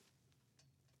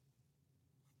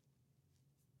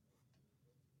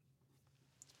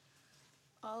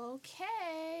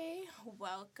Okay,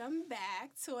 welcome back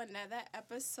to another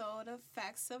episode of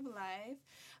Facts of Life.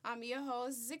 I'm your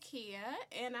host, Zakia,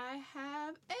 and I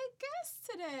have a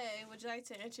guest today. Would you like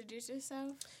to introduce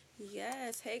yourself?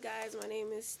 Yes. Hey, guys. My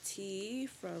name is T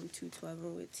from 212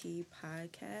 with T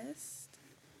podcast.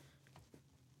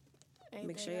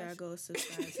 Make sure y'all go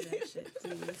subscribe to that shit,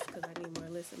 please, because I need more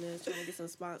listeners. Trying to get some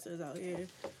sponsors out here.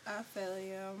 I feel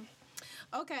you.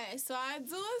 Okay, so I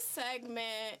do a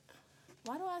segment.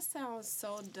 Why do I sound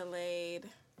so delayed?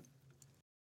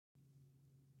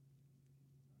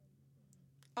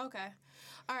 Okay.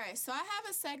 All right, so I have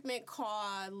a segment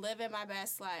called Living My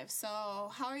Best Life.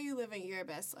 So how are you living your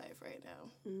best life right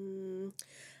now?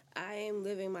 I am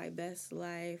living my best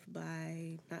life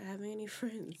by not having any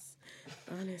friends,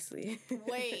 honestly.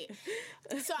 Wait.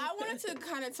 So I wanted to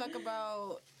kind of talk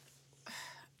about...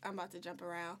 I'm about to jump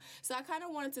around. So I kind of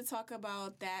wanted to talk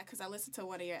about that because I listened to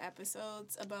one of your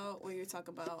episodes about where you talk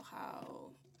about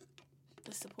how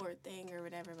the support thing or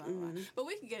whatever, blah, blah, blah. But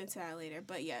we can get into that later.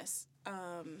 But yes,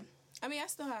 I mean, I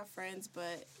still have friends,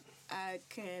 but I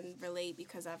can relate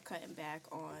because I've cut back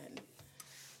on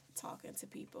talking to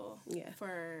people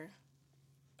for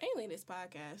mainly this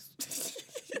podcast.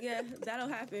 Yeah, that'll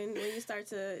happen when you start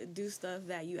to do stuff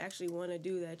that you actually want to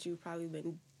do that you've probably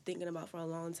been thinking about for a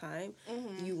long time.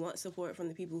 You want support from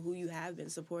the people who you have been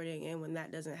supporting, and when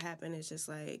that doesn't happen, it's just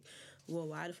like, well,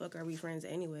 why the fuck are we friends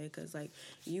anyway? Because like,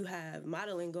 you have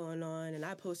modeling going on and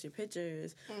I post your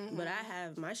pictures, but I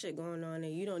have my shit going on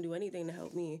and you don't do anything to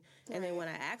help me. And then when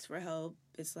I ask for help,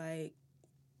 it's like,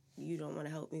 you don't want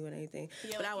to help me with anything.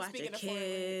 Yeah, but I watch your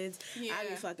kids. I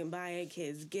be fucking buying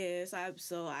kids gifts.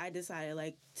 So I decided,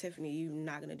 like, Tiffany, you're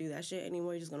not going to do that shit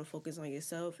anymore. You're just going to focus on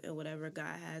yourself, and whatever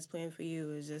God has planned for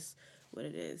you is just what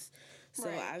it is. So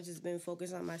I've just been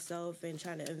focused on myself and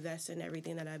trying to invest in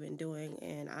everything that I've been doing,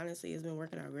 and honestly, it's been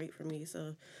working out great for me.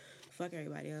 So fuck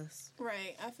everybody else.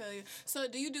 Right, I feel you. So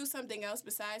do you do something else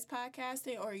besides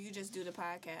podcasting, or you just do the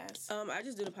podcast? I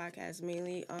just do the podcast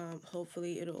mainly.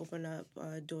 Hopefully it'll open up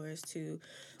doors to...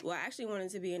 Well, I actually wanted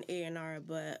to be an A&R,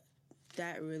 but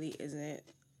that really isn't...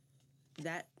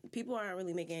 That people aren't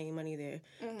really making any money there.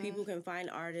 People can find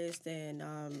artists and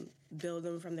build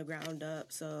them from the ground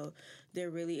up, so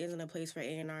there really isn't a place for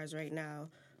A&Rs right now.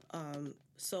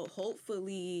 So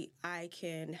hopefully I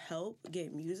can help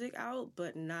get music out,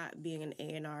 but not being an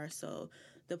A&R, so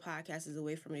the podcast is a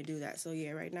way for me to do that. So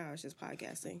yeah, right now it's just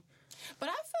podcasting. But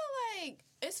I feel like,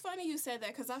 it's funny you said that,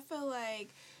 because I feel like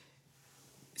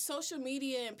social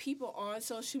media and people on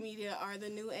social media are the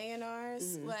new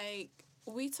A&Rs. Like,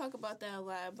 we talk about that a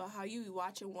lot, about how you be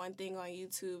watching one thing on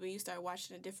YouTube and you start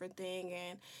watching a different thing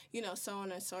and, you know, so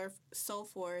on and so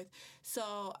forth.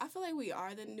 So I feel like we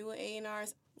are the new A&Rs. Yeah.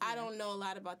 I don't know a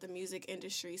lot about the music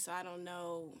industry, so I don't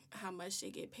know how much they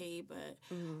get paid, but,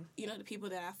 you know, the people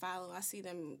that I follow, I see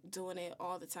them doing it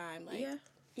all the time. Like,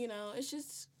 you know, it's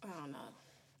just, I don't know.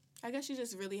 I guess you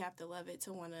just really have to love it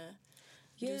to want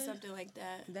to do something like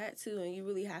that. That too, and you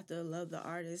really have to love the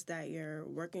artist that you're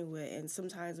working with. And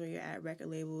sometimes when you're at record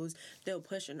labels, they'll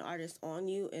push an artist on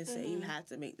you and say you have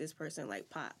to make this person like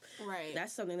pop. Right.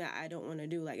 That's something that I don't want to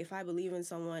do. Like, if I believe in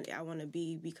someone, I want to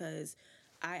be because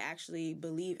I actually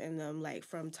believe in them, like,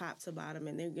 from top to bottom,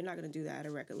 and you're not going to do that at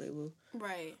a record label.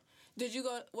 Right.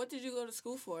 What did you go to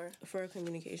school for? For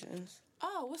communications.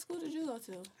 Oh, what school did you go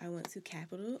to? I went to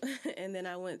Capital, and then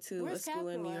I went to a school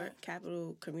in New York,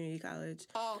 Capital Community College.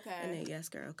 Oh, okay. And then, yes,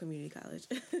 girl, community college.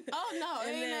 Oh, no,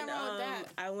 ain't nothing wrong with that.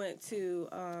 I went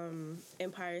to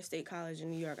Empire State College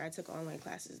in New York. I took online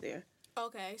classes there.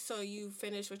 Okay, so you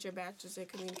finished with your bachelor's in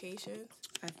communications?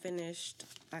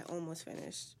 I almost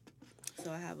finished.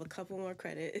 So I have a couple more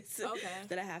credits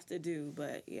that I have to do,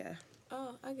 but yeah.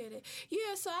 Oh, I get it.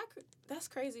 Yeah, so that's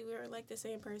crazy. We were like the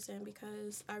same person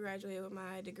because I graduated with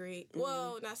my degree.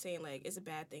 Well, not saying like it's a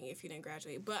bad thing if you didn't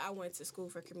graduate, but I went to school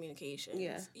for communications.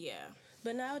 Yeah. Yeah.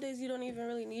 But nowadays you don't even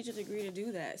really need your degree to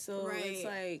do that. So it's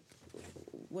like,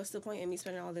 what's the point in me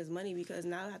spending all this money? Because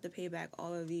now I have to pay back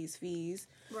all of these fees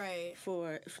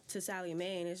to Sallie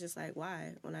Mae, and it's just like,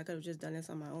 why? When I could have just done this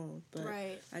on my own. But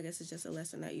I guess it's just a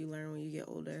lesson that you learn when you get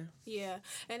older. Yeah,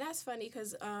 and that's funny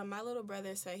because my little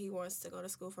brother said he wants to go to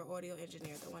school for audio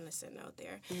engineer, the one that's sitting out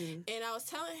there. And I was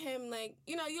telling him, like,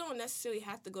 you know, you don't necessarily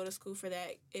have to go to school for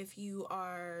that if you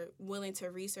are willing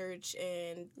to research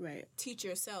and teach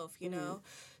yourself, you know?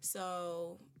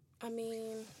 So, I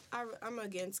mean, I'm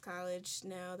against college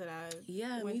now that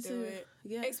I went through it.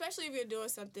 Yeah. Especially if you're doing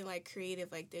something like creative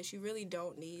like this. You really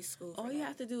don't need school for All you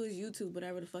have to do is YouTube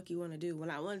whatever the fuck you want to do. When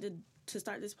I wanted to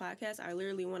start this podcast, I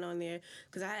literally went on there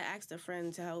because I had asked a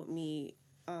friend to help me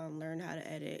learn how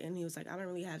to edit, and he was like, I don't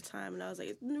really have time, and I was like,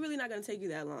 it's really not going to take you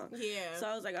that long. Yeah. So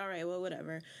I was like, all right, well,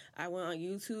 whatever. I went on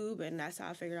YouTube, and that's how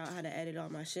I figured out how to edit all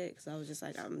my shit, because I was just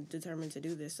like, I'm determined to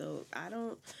do this. So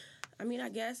I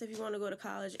guess if you want to go to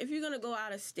college, if you're going to go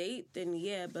out of state, then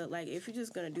yeah, but like if you're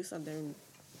just going to do something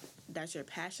that you're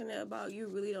passionate about, you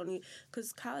really don't need,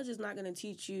 because college is not going to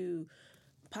teach you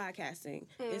podcasting.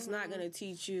 It's not going to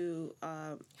teach you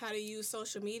how to use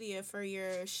social media for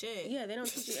your shit. Yeah, they don't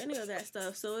teach you any of that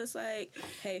stuff. So it's like,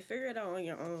 hey, figure it out on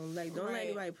your own. Like, don't let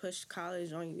anybody push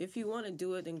college on you. If you want to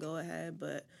do it, then go ahead,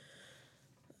 but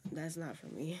that's not for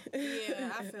me.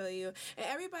 Yeah, I feel you. And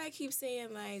everybody keeps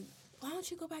saying, like, why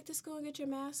don't you go back to school and get your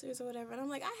master's or whatever? And I'm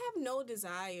like, I have no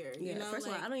desire. You know? First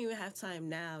of all, I don't even have time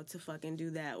now to fucking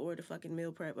do that or to fucking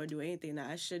meal prep or do anything that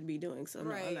I should be doing. So no,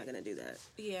 I'm not going to do that.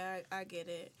 Yeah, I get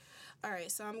it. All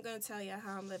right, so I'm going to tell you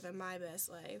how I'm living my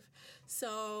best life.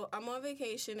 So I'm on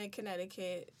vacation in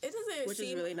Connecticut. It doesn't Which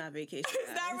is really not vacation.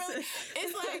 It's not really.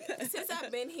 It's like, since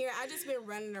I've been here, I've just been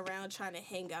running around trying to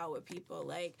hang out with people.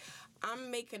 Like, I'm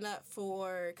making up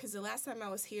for, because the last time I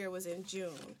was here was in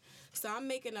June. So I'm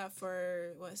making up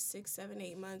for, 6, 7,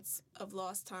 8 months of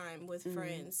lost time with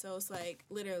friends. So it's like,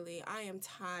 literally, I am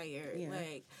tired. Yeah.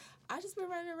 Like, I just been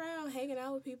running around, hanging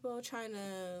out with people, trying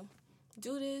to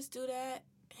do this, do that,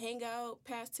 hang out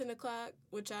past 10 o'clock,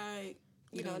 which I,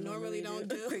 normally don't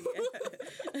do.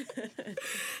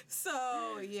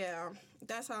 So, yeah,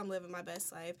 that's how I'm living my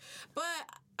best life. But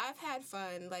I've had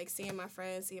fun, like, seeing my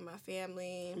friends, seeing my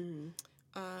family.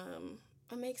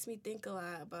 It makes me think a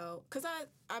lot about, because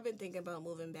I've been thinking about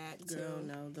moving back, too. Girl,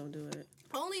 no, don't do it.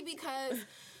 Only because,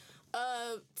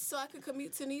 so I could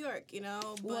commute to New York,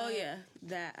 But, well, yeah,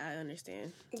 that I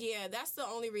understand. Yeah, that's the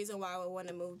only reason why I would want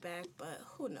to move back, but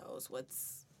who knows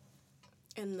what's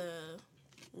in the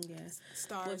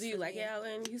stars. Well, do you like it out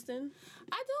in Houston?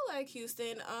 I do like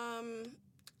Houston.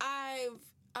 I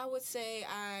would say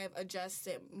I've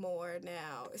adjusted more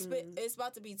now. It's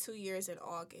about to be 2 years in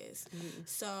August.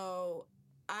 So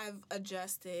I've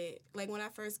adjusted. Like, when I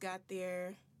first got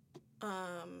there,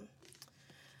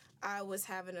 I was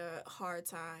having a hard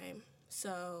time.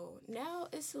 So now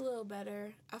it's a little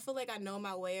better. I feel like I know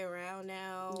my way around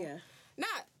now. Yeah.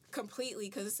 Not completely,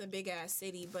 because it's a big-ass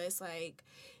city, but it's like,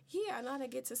 yeah, I know how to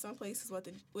get to some places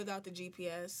without the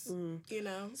GPS,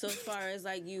 So as far as,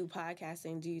 like, you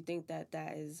podcasting, do you think that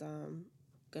is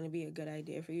going to be a good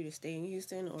idea for you to stay in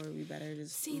Houston, or would be better to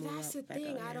just move that's the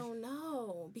thing. I don't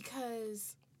know,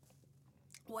 because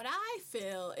what I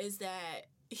feel is that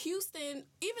Houston,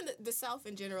 even the South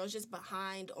in general, is just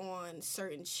behind on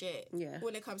certain shit. Yeah.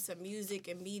 When it comes to music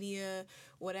and media,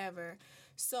 whatever.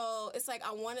 So it's like,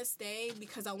 I want to stay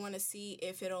because I want to see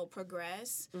if it'll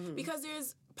progress. Because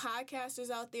there's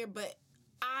podcasters out there, but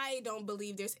I don't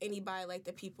believe there's anybody like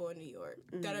the people in New York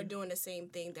that are doing the same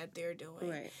thing that they're doing.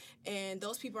 Right. And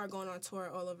those people are going on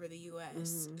tour all over the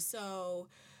U.S. So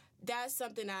that's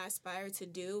something I aspire to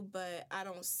do, but I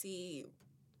don't see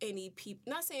any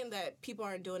people. Not saying that people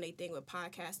aren't doing anything with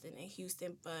podcasting in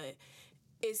Houston, but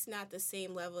it's not the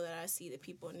same level that I see the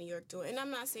people in New York doing. And I'm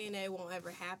not saying that it won't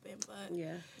ever happen, but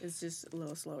yeah, it's just a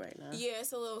little slow right now. Yeah,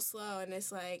 it's a little slow, and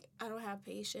it's like, I don't have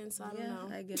patience. I don't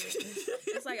know. I get it.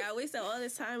 It's like, I wasted all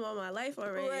this time on my life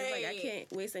already. Right. It's like, I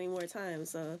can't waste any more time.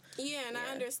 So yeah, and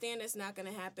I understand it's not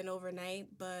going to happen overnight,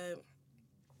 but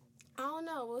I don't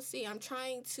know. We'll see. I'm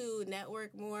trying to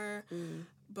network more,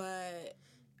 but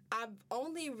I've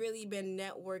only really been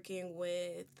networking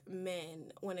with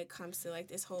men when it comes to, like,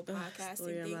 this whole podcasting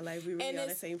thing. In my life, we really are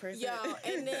the same person. Yo,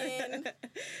 and then,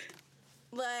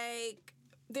 like,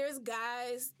 there's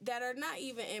guys that are not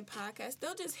even in podcasts.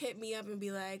 They'll just hit me up and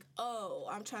be like, oh,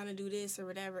 I'm trying to do this or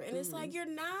whatever. And it's like, you're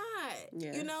not.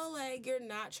 Yeah. Like, you're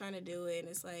not trying to do it. And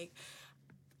it's like,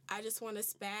 I just want to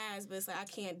spaz, but it's like, I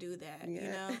can't do that,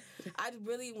 I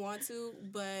really want to,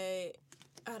 but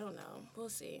I don't know. We'll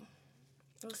see.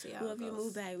 We'll see how it goes. If you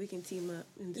move back, we can team up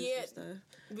and do some stuff.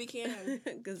 We can.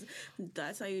 Because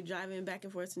that's how you're driving back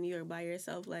and forth to New York by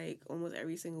yourself, like, almost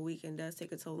every single weekend does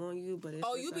take a toll on you. But it's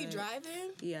you be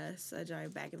driving? Yes, I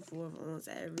drive back and forth almost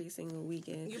every single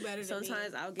weekend. You better than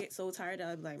Sometimes I'll get so tired,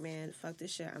 I'll be like, man, fuck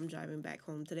this shit. I'm driving back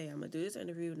home today. I'm going to do this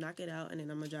interview, knock it out, and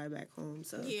then I'm going to drive back home.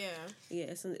 So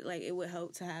yeah, so, like, it would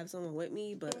help to have someone with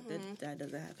me, but that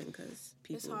doesn't happen because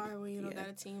people... It's hard when you don't got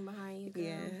a team behind you, girl.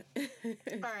 Yeah.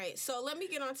 All right, so let me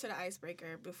get on to the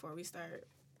icebreaker before we start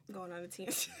going on a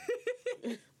tangent.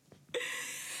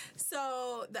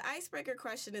 So the icebreaker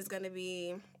question is going to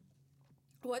be,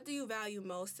 what do you value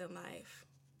most in life?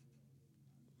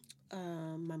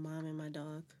 My mom and my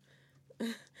dog.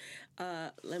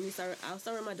 I'll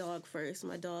start with my dog first.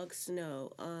 My dog,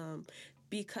 Snow.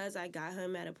 because I got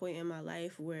him at a point in my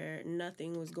life where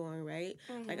nothing was going right.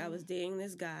 Like, I was dating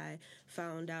this guy,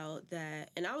 found out that,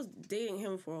 and I was dating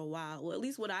him for a while. Well, at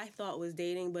least what I thought was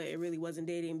dating, but it really wasn't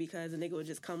dating because the nigga would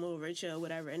just come over and chill,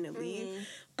 whatever, and then leave.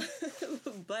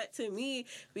 But to me,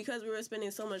 because we were spending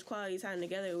so much quality time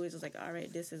together, it was just like, all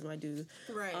right, this is my dude.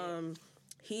 Right.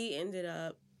 He ended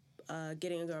up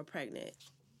getting a girl pregnant.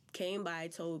 Came by,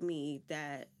 told me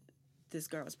that this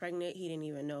girl was pregnant. He didn't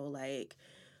even know, like,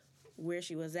 where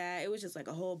she was at. It was just like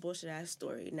a whole bullshit ass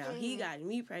story. Now he got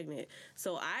me pregnant,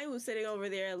 so I was sitting over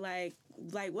there like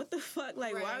what the fuck?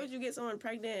 Like, why would you get someone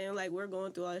pregnant and like we're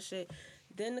going through all this shit?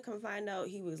 Then to come find out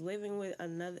he was living with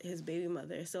his baby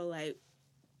mother. So like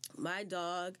my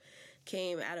dog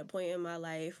came at a point in my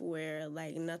life where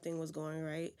like nothing was going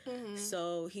right.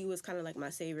 So he was kind of like my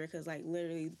savior, because like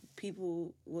literally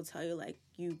people will tell you like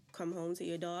you come home to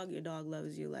your dog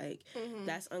loves you. Like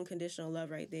that's unconditional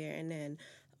love right there. And then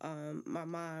my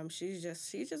mom, she's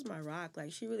just my rock.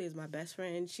 Like, she really is my best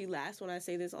friend. She laughs when I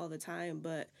say this all the time,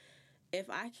 but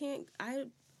if I can't,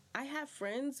 I have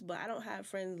friends, but I don't have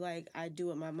friends like I do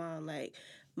with my mom. Like,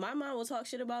 my mom will talk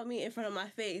shit about me in front of my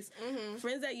face.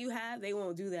 Friends that you have, they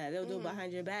won't do that. They'll do it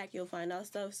behind your back. You'll find out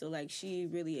stuff. So, like, she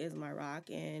really is my rock,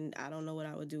 and I don't know what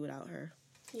I would do without her.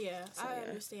 Yeah, so, I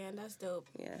understand. That's dope.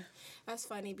 Yeah. That's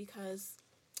funny because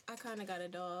I kind of got a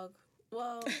dog.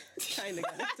 Well, kind of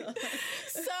got a dog.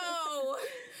 So,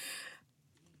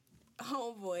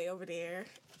 homeboy over there,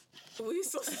 we were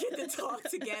supposed to get the dog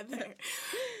together.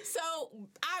 So,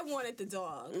 I wanted the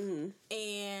dog.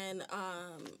 And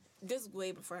this was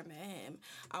way before I met him.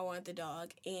 I wanted the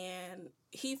dog. And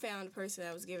he found a person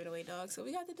that was giving away dogs. So,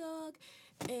 we got the dog.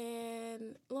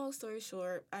 And long story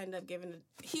short, I ended up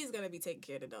he's going to be taking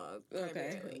care of the dog.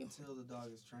 Okay. Primarily. Until the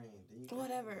dog is trained.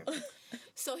 Whatever.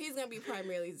 So he's going to be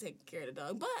primarily taking care of the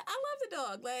dog. But I love the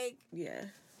dog. Like, yeah.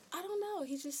 I don't know.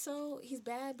 He's just he's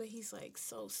bad, but he's like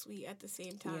so sweet at the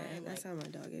same time. Yeah, that's how my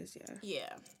dog is, yeah.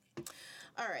 Yeah.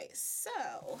 All right,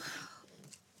 so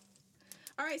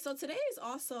today is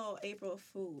also April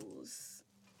Fool's.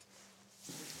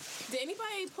 Did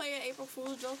anybody play an April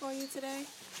Fool's joke on you today?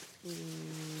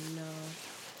 No,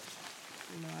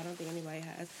 I don't think anybody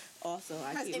has. Also,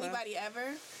 has anybody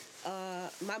ever?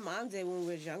 My mom did when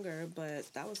we was younger,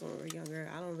 but that was when we were younger.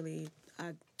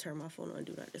 I turn my phone on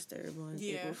Do Not Disturb on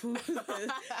April Fool's.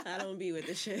 I don't be with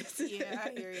the shit. Yeah,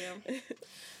 I hear you.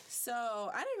 So,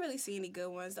 I didn't really see any good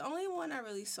ones. The only one I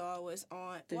really saw was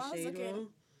on... The Shade Room?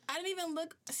 I didn't even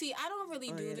look... See, I don't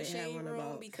really do the Shade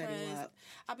Room because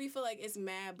I feel like it's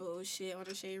mad bullshit on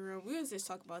the Shade Room. We was just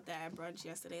talking about that at brunch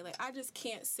yesterday. Like, I just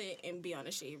can't sit and be on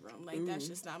the Shade Room. Like, that's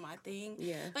just not my thing.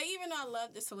 Yeah. Like, even though I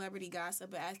love the celebrity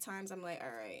gossip, but at times I'm like, all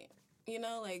right... You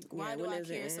know, like, why do I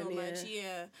care so much?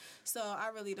 Yeah. So, I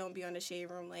really don't be on the Shade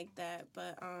Room like that.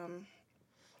 But,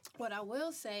 what I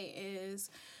will say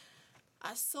is,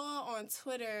 I saw on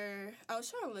Twitter, I was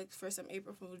trying to look for some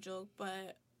April Fool joke,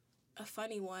 but a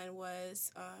funny one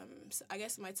was, I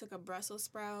guess somebody took a Brussels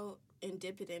sprout and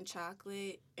dipped it in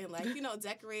chocolate and, like, you know,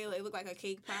 decorated it looked like a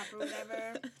cake pop or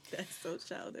whatever. That's so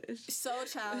childish. So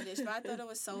childish. But I thought it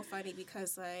was so funny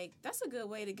because, like, that's a good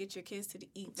way to get your kids to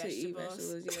eat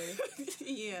vegetables. Yeah.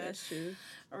 Yeah. That's true.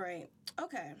 All right.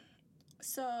 Okay.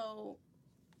 So,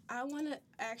 I want to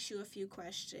ask you a few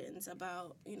questions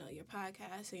about, you know, your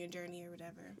podcast and your journey or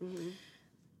whatever.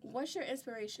 What's your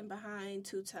inspiration behind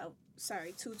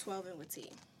 212 and with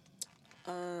T?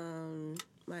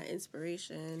 My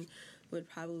inspiration would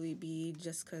probably be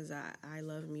just because I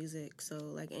love music. So,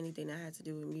 like, anything that had to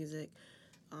do with music,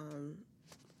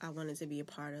 I wanted to be a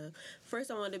part of. First,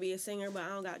 I wanted to be a singer, but I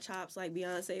don't got chops like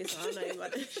Beyonce, so I'm not even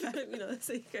about to try to be a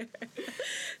singer.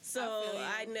 So,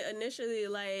 I initially,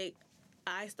 like...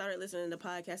 I started listening to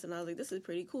podcasts and I was like, this is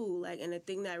pretty cool. Like, and the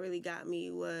thing that really got me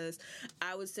was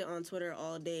I would sit on Twitter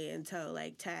all day and tell,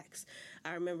 like, Tax.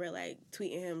 I remember, like,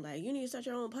 tweeting him, like, you need to start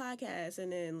your own podcast.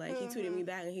 And then, like, he tweeted me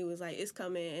back and he was like, it's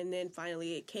coming. And then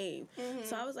finally it came.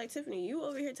 So I was like, Tiffany, you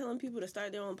over here telling people to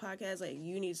start their own podcast? Like,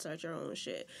 you need to start your own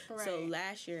shit. Right. So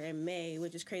last year in May,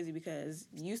 which is crazy because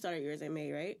you started yours in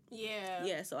May, right? Yeah.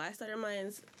 Yeah, so I started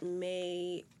mine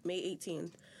May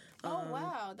 18th. Oh,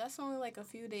 wow. That's only like a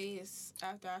few days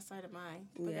after I started mine.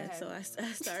 But yeah, so I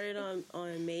started on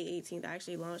May 18th. I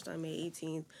actually launched on May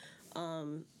 18th.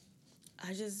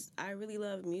 I really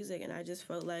love music, and I just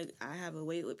felt like I have a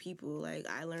weight with people. Like,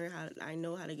 I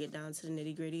know how to get down to the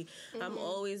nitty gritty. I'm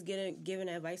always giving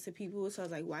advice to people, so I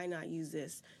was like, why not use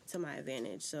this to my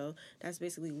advantage? So that's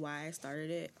basically why I started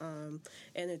it. And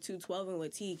the 212 and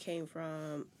with T came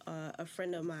from a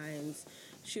friend of mine's.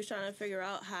 She was trying to figure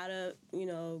out how to, you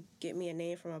know, get me a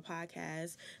name from a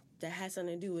podcast. that had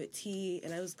something to do with tea,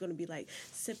 and I was gonna be like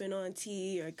sipping on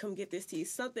tea or come get this tea,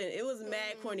 something. It was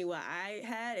mad corny what I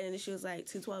had, and she was like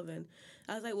 212.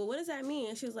 I was like, well, what does that mean?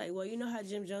 And she was like, well, you know how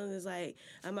Jim Jones is like,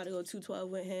 I'm about to go 212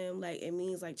 with him, like it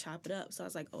means like chop it up. So I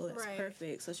was like, oh, that's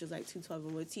perfect. So she was like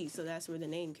 212 with tea. So that's where the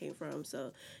name came from.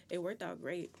 So it worked out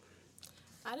great.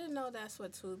 I didn't know that's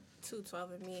what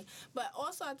 212 mean. But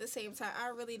also at the same time, I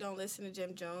really don't listen to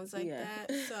Jim Jones like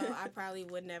that. So I probably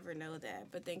would never know that.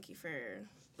 But thank you for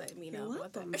letting me know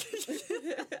about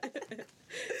that.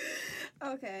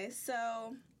 Okay,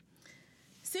 so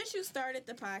since you started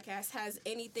the podcast, has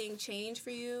anything changed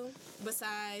for you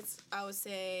besides, I would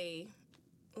say,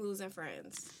 losing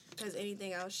friends? Has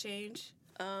anything else changed?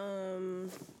 I'm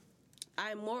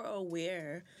more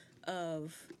aware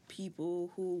of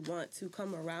people who want to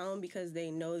come around because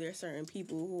they know there's certain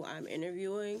people who I'm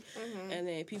interviewing, and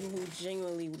then people who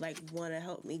genuinely like want to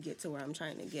help me get to where I'm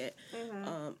trying to get.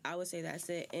 I would say that's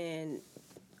it. And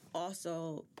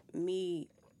also me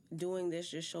doing this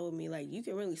just showed me like you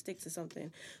can really stick to something,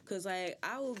 because like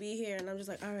I will be here and I'm just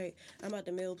like, all right, I'm about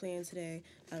to meal plan today,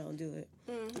 I don't do it.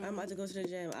 I'm about to go to the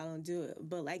gym, I don't do it.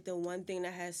 But like the one thing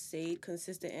that has stayed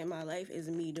consistent in my life is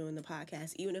me doing the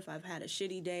podcast, even if I've had a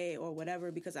shitty day or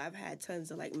whatever, because I've had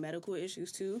tons of like medical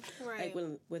issues too, like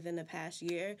within the past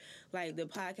year. Like the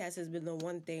podcast has been the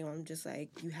one thing where I'm just like,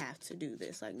 you have to do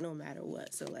this, like no matter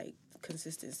what. So like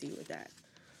consistency with that.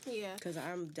 Yeah. Because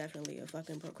I'm definitely a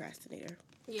fucking procrastinator.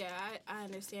 Yeah, I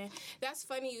understand. That's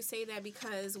funny you say that,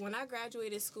 because when I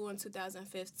graduated school in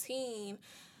 2015,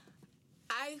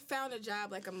 I found a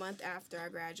job like a month after I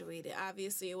graduated.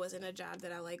 Obviously, it wasn't a job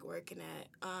that I like working at,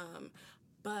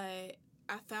 but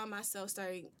I found myself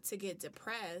starting to get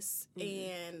depressed,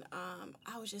 and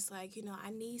I was just like, I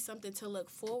need something to look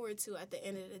forward to at the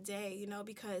end of the day,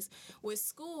 because with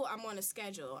school, I'm on a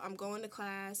schedule. I'm going to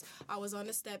class. I was on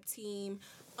the STEP team.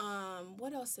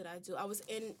 What else did I do? I was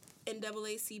in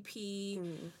NAACP.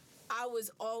 I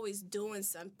was always doing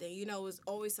something. It was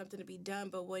always something to be done.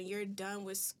 But when you're done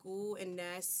with school and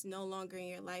that's no longer in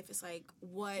your life, it's like,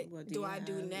 what do I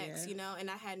do next? Yeah. And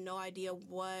I had no idea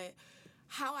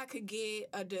how I could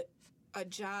get a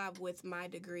job with my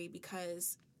degree,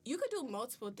 because you could do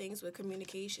multiple things with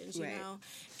communications, you know?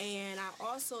 And I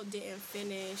also didn't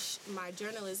finish my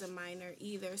journalism minor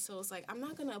either. So it's like, I'm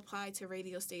not going to apply to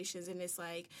radio stations. And it's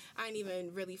like, I didn't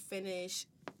even really finish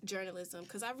journalism,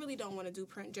 because I really don't want to do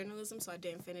print journalism. So I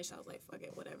didn't finish. I was like, fuck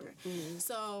it, whatever.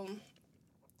 So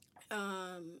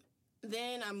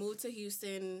then I moved to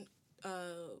Houston,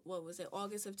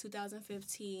 August of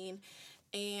 2015.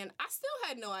 And I still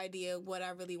had no idea what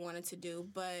I really wanted to do.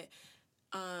 But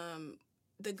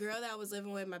the girl that I was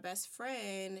living with, my best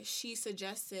friend, she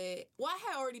suggested, I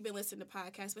had already been listening to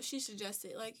podcasts, but she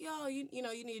suggested, like, yo, you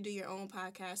need to do your own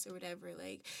podcast or whatever,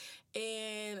 like,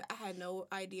 and I had no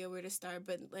idea where to start,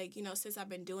 but, like, since I've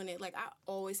been doing it, like, I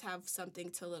always have something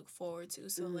to look forward to,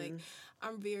 so, like,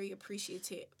 I'm very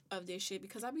appreciative of this shit,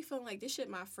 because I be feeling like this shit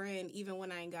my friend, even when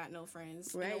I ain't got no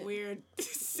friends, in a weird,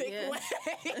 sick way.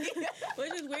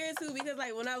 Which is weird, too, because,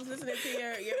 like, when I was listening to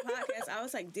your podcast, I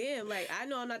was like, damn, like, I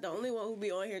know I'm not the only one who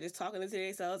be on here just talking to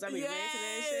themselves. I be ranting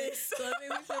and shit. So it made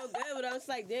me feel good, but I was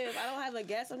like, damn, if I don't have a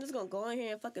guest, I'm just gonna go in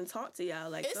here and fucking talk to y'all.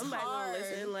 Like, somebody gonna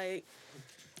listen, like...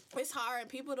 It's hard, and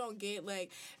people don't get,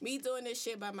 like, me doing this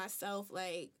shit by myself,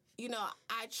 like,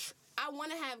 I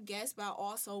want to have guests, but I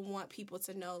also want people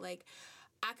to know, like,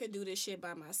 I could do this shit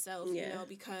by myself,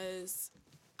 because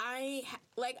I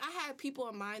had people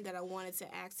in mind that I wanted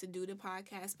to ask to do the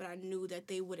podcast, but I knew that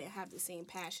they wouldn't have the same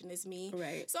passion as me.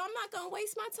 Right. So I'm not going to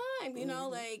waste my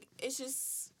time, like, it's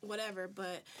just whatever.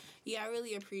 But, yeah, I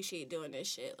really appreciate doing this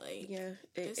shit. Like, yeah,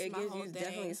 it gives you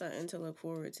definitely something to look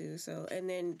forward to. So, and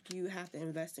then you have to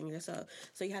invest in yourself.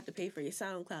 So you have to pay for your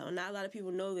SoundCloud. Not a lot of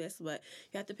people know this, but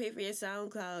you have to pay for your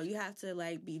SoundCloud. You have to,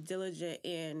 like, be diligent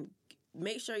and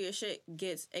make sure your shit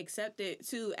gets accepted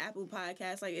to Apple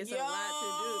Podcasts. Like, it's a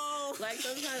lot to do. Like,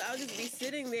 sometimes I'll just be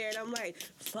sitting there and I'm like,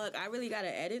 fuck, I really gotta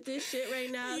edit this shit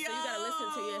right now. So you gotta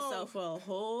listen to yourself for a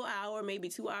whole hour, maybe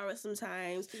 2 hours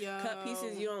sometimes. Cut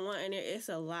pieces you don't want in it. It's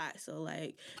a lot. So,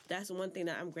 like, that's one thing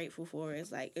that I'm grateful for,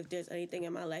 is, like, if there's anything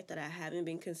in my life that I haven't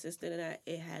been consistent in,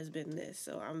 it has been this.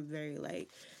 So I'm very, like,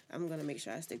 I'm gonna make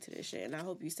sure I stick to this shit. And I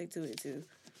hope you stick to it, too.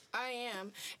 I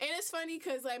am. And it's funny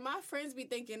because, like, my friends be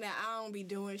thinking that I don't be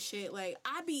doing shit. Like,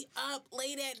 I be up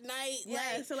late at night. Yeah,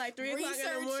 like, so like 3 o'clock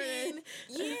in the morning.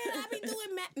 Yeah, I be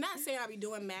doing, not saying I be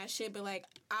doing mad shit, but, like,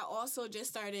 I also just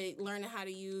started learning how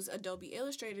to use Adobe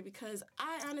Illustrator because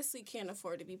I honestly can't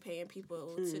afford to be paying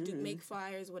people to make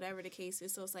flyers, whatever the case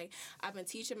is. So it's like, I've been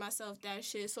teaching myself that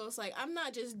shit. So it's like, I'm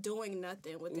not just doing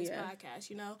nothing with this podcast,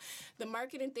 you know? The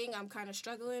marketing thing, I'm kind of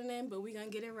struggling in, but we gonna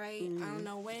get it right. I don't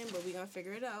know when, but we gonna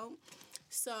figure it out.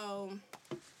 So,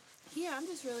 yeah, I'm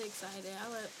just really excited.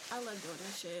 I love doing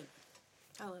this shit.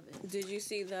 I love it. Did you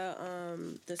see the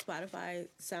Spotify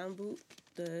sound boot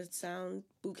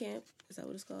camp? Is that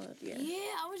what it's called? Yeah.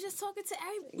 Yeah, I was just talking to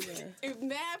everybody. Yeah.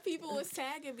 Mad people was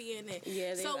tagging me in it.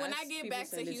 Yeah. So when I get back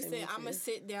to Houston, I'm gonna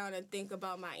sit down and think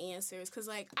about my answers because,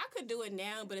 like, I could do it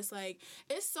now, but it's like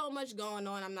it's so much going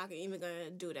on. I'm not even gonna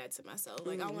do that to myself.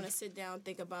 Like, I want to sit down,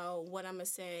 think about what I'm gonna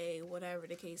say, whatever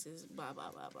the case is. Blah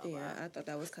blah blah blah. Yeah, I thought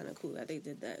that was kind of cool that they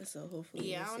did that. So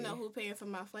hopefully. Yeah, I don't know who paying for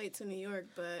my flight to New York,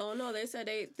 but no, they said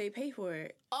they pay for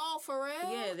it. Oh, for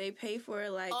real? Yeah, they pay for it,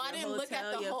 like I didn't look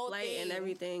at the your whole flight thing. And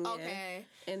everything. Okay. Yeah.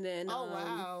 And then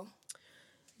wow.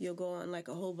 You'll go on like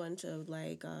a whole bunch of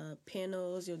like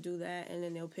panels. You'll do that, and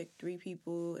then they'll pick 3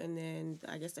 people, and then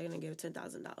I guess they're gonna give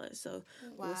 $10,000. So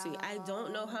we'll see. I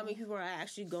don't know how many people are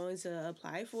actually going to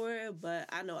apply for it, but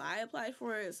I know I applied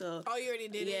for it. So you already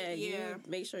did it. Yeah, you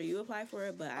make sure you apply for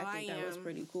it. But I think that was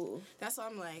pretty cool. That's why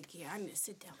I'm like, I need to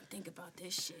sit down and think about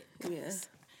this shit. Yeah.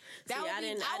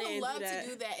 I would love to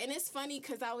do that. And it's funny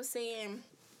because I was saying,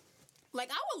 like,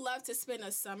 I would love to spend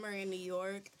a summer in New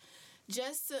York.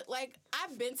 Just to, like,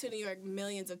 I've been to New York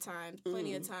millions of times,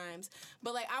 plenty of times.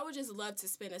 But, like, I would just love to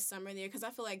spend a summer there because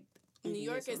I feel like New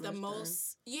York is the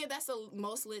most, that's the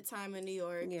most lit time in New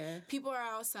York. Yeah. People are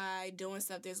outside doing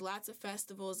stuff. There's lots of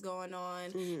festivals going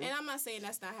on. And I'm not saying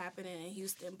that's not happening in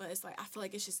Houston, but it's like, I feel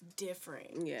like it's just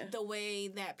different. Yeah. The way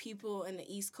that people in the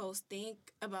East Coast think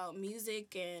about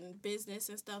music and business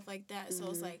and stuff like that. So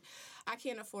it's like, I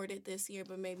can't afford it this year,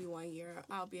 but maybe one year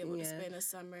I'll be able to spend a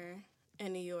summer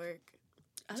in New York.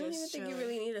 I don't even think you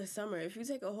really need a summer. If you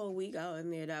take a whole week out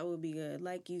in there, that would be good.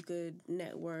 Like, you could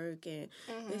network, and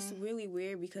it's really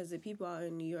weird because the people out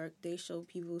in New York, they show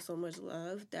people so much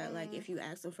love that, like, if you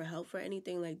ask them for help for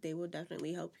anything, like, they will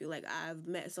definitely help you. Like, I've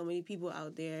met so many people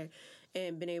out there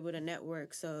and been able to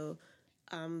network, so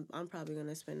I'm probably going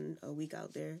to spend a week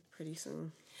out there pretty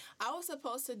soon. I was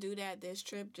supposed to do that this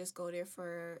trip, just go there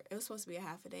it was supposed to be a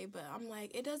half a day, but I'm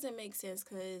like, it doesn't make sense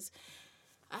because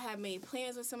I had made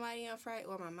plans with somebody on Friday,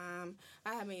 or my mom.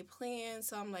 I had made plans,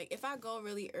 so I'm like, if I go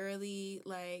really early,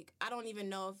 like, I don't even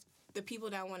know if the people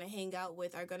that I want to hang out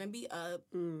with are going to be up,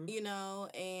 you know,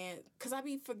 and because I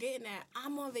be forgetting that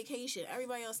I'm on vacation.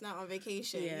 Everybody else not on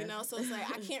vacation, you know, so it's like,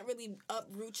 I can't really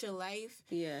uproot your life.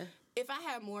 Yeah. If I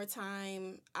had more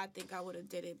time, I think I would have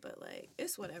did it, but, like,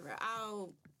 it's whatever.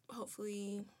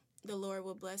 Hopefully, the Lord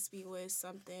will bless me with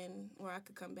something where I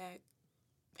could come back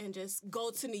and just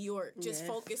go to New York. Just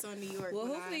focus on New York. Well,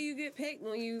 hopefully you get picked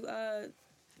when you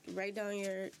write down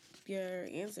your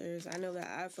answers. I know that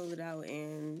I filled it out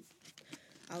and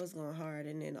I was going hard,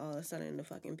 and then all of a sudden the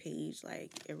fucking page,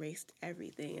 like, erased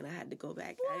everything, and I had to go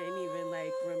back. What? I didn't even,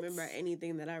 like, remember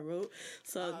anything that I wrote.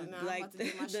 So,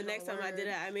 the next time I did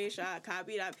it, I made sure I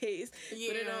copied, I paste, put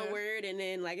it on Word, and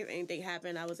then, like, if anything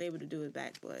happened, I was able to do it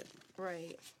back, but...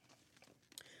 Right.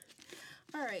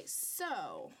 All right,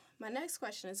 so... my next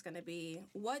question is going to be,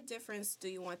 what difference do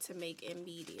you want to make in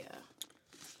media?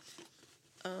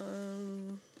 I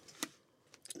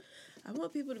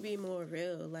want people to be more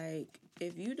real. Like,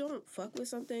 if you don't fuck with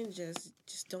something, just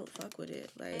don't fuck with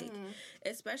it. Like,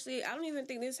 especially, I don't even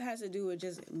think this has to do with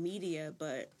just media,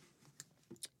 but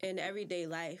in everyday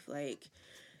life. Like,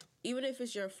 even if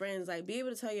it's your friends, like, be able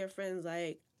to tell your friends,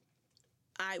 like,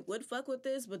 I would fuck with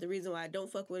this, but the reason why I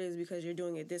don't fuck with it is because you're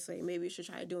doing it this way. Maybe you should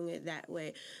try doing it that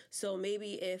way. So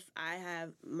maybe if I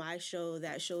have my show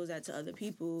that shows that to other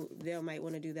people, they might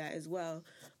want to do that as well.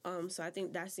 So I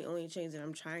think that's the only change that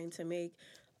I'm trying to make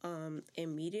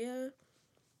in media.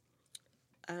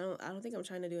 I don't think I'm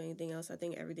trying to do anything else. I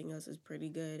think everything else is pretty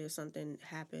good. If something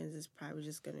happens, it's probably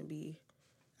just going to be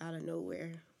out of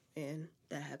nowhere, and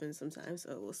that happens sometimes,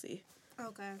 so we'll see.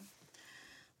 Okay.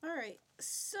 All right,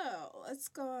 so let's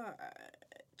go.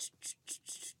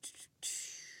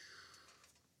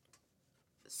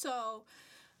 So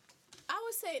I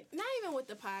would say, not even with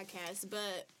the podcast,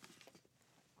 but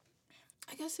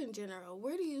I guess in general,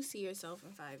 where do you see yourself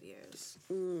in 5 years?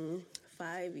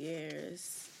 5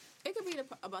 years. It could be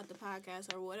about the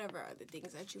podcast or whatever other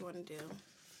things that you want to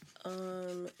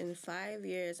do. In 5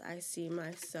 years, I see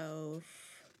myself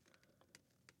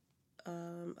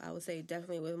I would say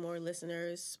definitely with more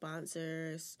listeners,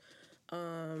 sponsors.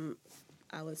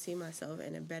 I would see myself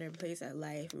in a better place at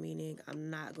life, meaning I'm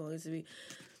not going to be...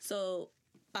 So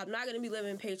I'm not going to be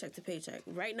living paycheck to paycheck.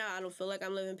 Right now, I don't feel like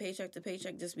I'm living paycheck to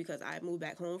paycheck just because I moved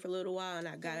back home for a little while and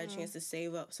I got a chance to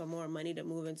save up some more money to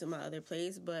move into my other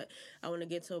place. But I want to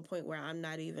get to a point where I'm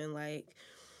not even like,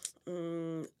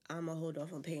 I'm going to hold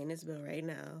off on paying this bill right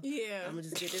now. Yeah. I'm going to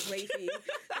just get this late fee.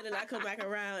 And then I come back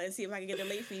around and see if I can get the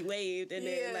late fee waived. And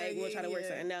then we'll try to work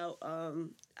something out.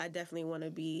 I definitely want to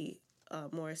be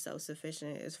more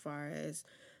self-sufficient as far as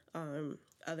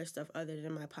other stuff other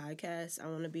than my podcast. I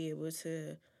want to be able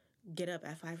to get up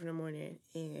at 5 a.m.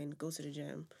 and go to the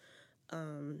gym.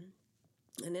 And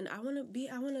then I want to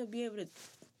be able to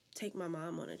take my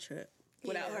mom on a trip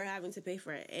without her having to pay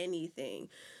for anything.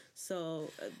 So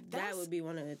that would be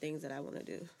one of the things that I want to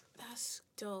do. That's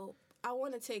dope. I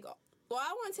want to take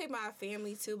my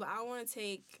family too, but I want to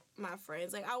take my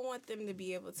friends. Like, I want them to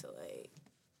be able to, like,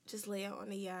 just lay out on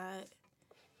the yacht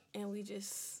and we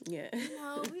just,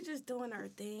 we just doing our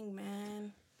thing,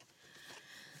 man.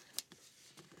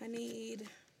 I need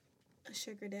a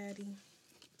sugar daddy.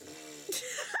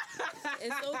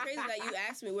 It's so crazy that you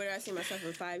asked me where do I see myself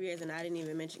in 5 years and I didn't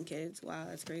even mention kids. Wow,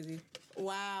 that's crazy.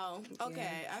 Wow.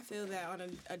 Okay, I feel that on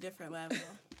a different level.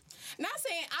 Not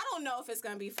saying I don't know if it's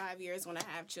going to be 5 years when I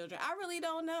have children. I really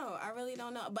don't know.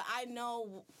 But I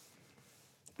know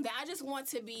that I just want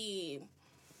to be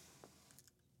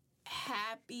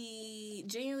happy,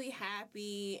 genuinely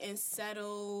happy and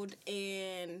settled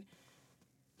and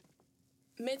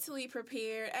mentally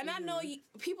prepared. And I know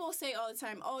people say all the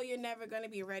time, oh, you're never going to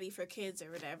be ready for kids or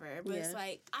whatever. But it's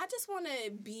like, I just want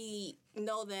to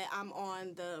know that I'm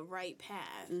on the right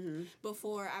path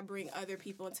before I bring other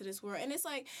people into this world. And it's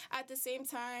like, at the same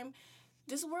time,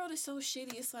 this world is so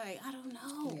shitty. It's like, I don't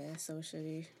know. Yeah, it's so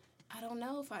shitty. I don't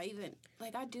know if I even,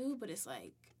 like, I do, but it's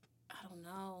like, I don't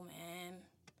know, man.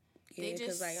 Yeah,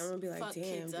 because, like, I'm going to be like,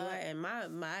 damn, and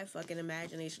my fucking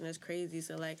imagination is crazy.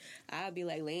 So, like, I'll be,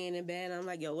 like, laying in bed, and I'm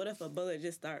like, yo, what if a bullet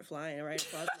just start flying right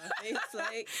across my face?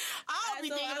 Like, I'll be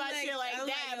thinking about shit like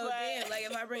that, but... Damn, like,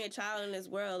 if I bring a child in this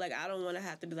world, like, I don't want to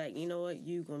have to be like, you know what,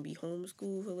 you going to be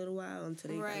homeschooled for a little while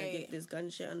until they kind of get this gun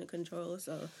shit under control,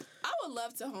 so... I would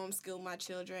love to homeschool my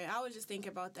children. I was just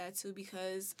thinking about that, too,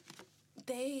 because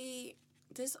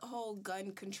this whole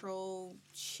gun control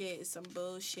shit is some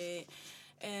bullshit.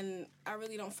 And I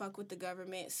really don't fuck with the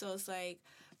government. So it's like,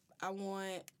 I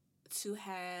want to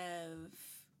have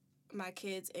my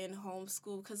kids in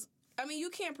homeschool. Because, I mean, you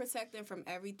can't protect them from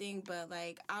everything. But,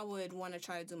 like, I would want to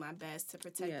try to do my best to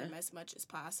protect them as much as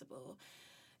possible.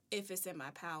 If it's in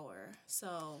my power.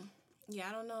 So, yeah,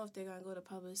 I don't know if they're going to go to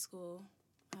public school.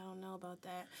 I don't know about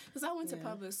that. Because I went to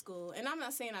public school. And I'm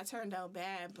not saying I turned out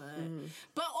bad.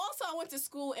 But also I went to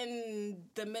school in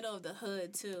the middle of the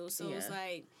hood, too. So it's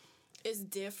like... It's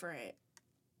different.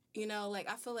 You know, like,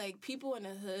 I feel like people in the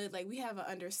hood, like, we have an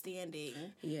understanding.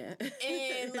 Yeah.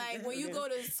 And, like, when you go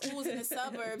to schools in the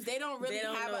suburbs, they don't really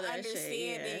have an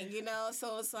understanding, you know?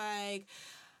 So it's like,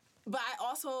 but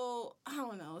I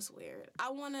don't know, it's weird. I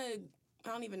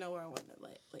don't even know where I want to,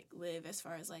 like, live as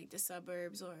far as, like, the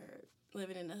suburbs or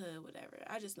living in the hood, whatever.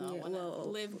 I just know I want to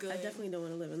live good. I definitely don't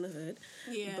want to live in the hood.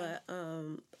 Yeah. But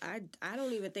I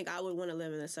don't even think I would want to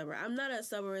live in the suburb. I'm not a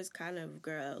suburbs kind of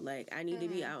girl. Like, I need to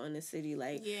be out in the city.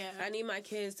 Like, I need my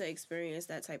kids to experience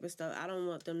that type of stuff. I don't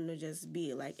want them to just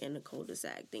be, like, in the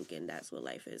cul-de-sac thinking that's what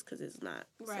life is, because it's not.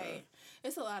 Right. So.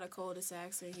 It's a lot of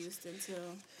cul-de-sacs in Houston, too.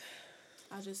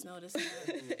 I just noticed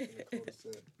that.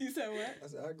 You said what? I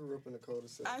said, I grew up in the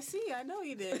cul-de-sac. I see. I know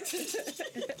you did.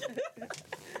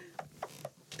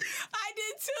 I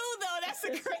did too, though. That's the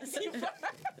crazy part.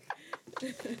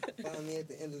 Find me at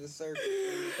the end of the circle.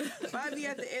 Find me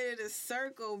at the end of the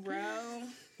circle, bro.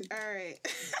 All right.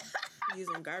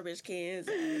 Using garbage cans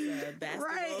as basketball.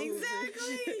 Right,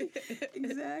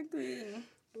 exactly.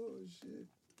 Oh, shit.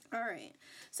 All right.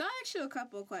 So I asked you a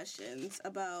couple of questions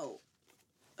about,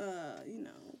 you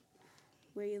know,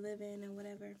 where you live in and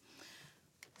whatever.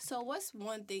 So what's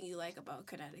one thing you like about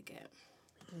Connecticut?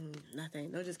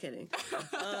 Nothing. No, just kidding.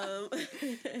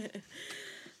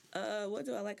 What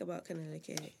do I like about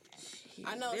Connecticut?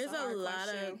 I know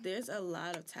there's a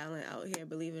lot of talent out here,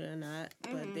 believe it or not.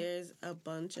 But there's a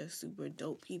bunch of super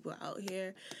dope people out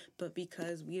here. But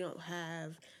because we don't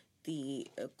have the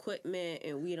equipment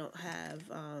and we don't have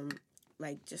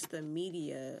like just the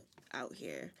media out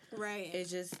here, right?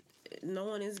 It's just no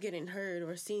one is getting heard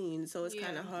or seen, so it's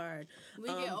kind of hard. We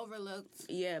get overlooked.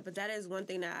 Yeah, but that is one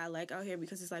thing that I like out here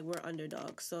because it's like we're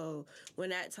underdogs. So when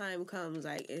that time comes,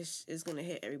 like it's gonna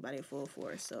hit everybody full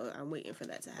force. So I'm waiting for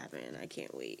that to happen, and I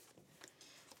can't wait.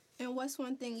 And what's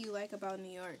one thing you like about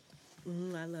New York?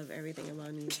 I love everything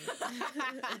about New York.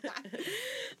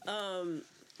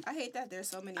 I hate that there's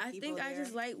so many people I think there. I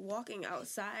just like walking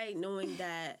outside, knowing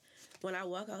that when I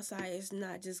walk outside, it's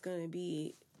not just gonna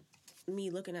be me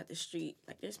looking at the street.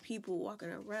 Like, there's people walking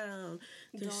around.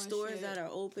 There's Doing stores shit. that are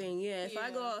open. Yeah, if I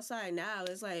Yeah. go outside now,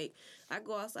 it's like I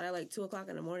go outside at like 2:00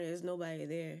 in the morning. There's nobody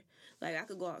there. Like, I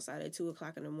could go outside at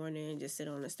 2:00 in the morning and just sit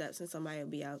on the steps, and somebody will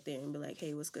be out there and be like,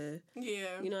 "Hey, what's good?"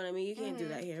 Yeah. You know what I mean? You can't do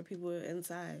that here. People are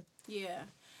inside. Yeah.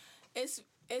 It's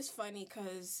funny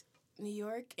because New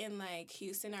York and like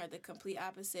Houston are the complete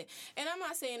opposite. And I'm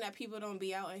not saying that people don't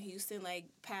be out in Houston like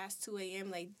past 2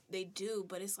 a.m. like they do,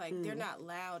 but it's like they're not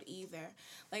loud either.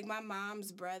 Like my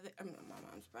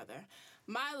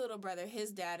little brother,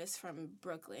 his dad is from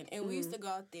Brooklyn, and we used to go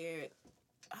out there.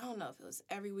 I don't know if it was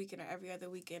every weekend or every other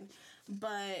weekend,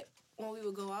 but when we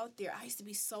would go out there, I used to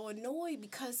be so annoyed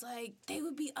because like they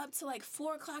would be up to like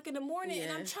 4:00 in the morning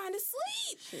and I'm trying to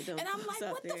sleep. Shit don't And I'm close like,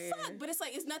 out what the there, fuck? yeah. But it's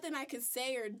like, it's nothing I can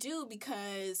say or do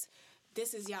because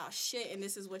this is y'all shit and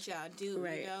this is what y'all do,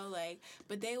 Right. you know? Like,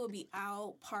 but they would be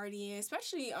out partying,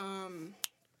 especially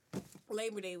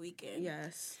Labor Day weekend.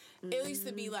 Yes. It used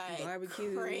to be like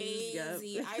Barbecues, crazy.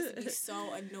 yep. I used to be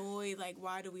so annoyed. Like,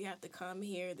 why do we have to come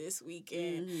here this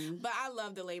weekend? Mm-hmm. But I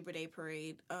love the Labor Day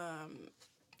parade.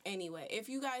 Anyway, if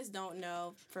you guys don't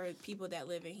know, for people that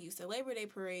live in Houston, Labor Day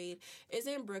parade is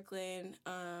in Brooklyn.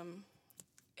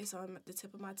 It's on the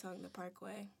tip of my tongue, the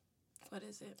Parkway. What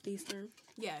is it? Eastern.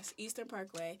 Yes, Eastern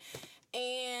Parkway.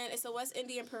 And it's a West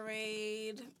Indian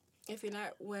parade. If you're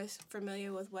not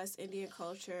familiar with West Indian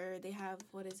culture, they have,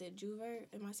 what is it, Juve?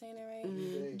 Am I saying it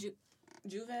right?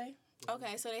 Juve?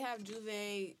 Okay, so they have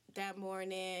Juve that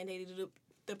morning. They do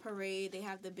the parade. They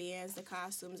have the bands, the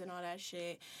costumes, and all that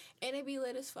shit. And it be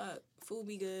lit as fuck. Food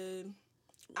be good.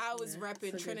 I was Yeah, it's a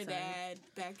repping good Trinidad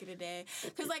back in the day.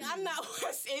 Because, like, I'm not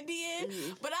West Indian,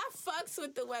 but I fucks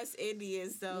with the West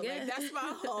Indians, though. Yeah. Like, that's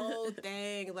my whole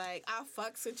thing. Like, I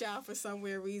fucks with y'all for some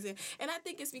weird reason. And I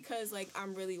think it's because, like,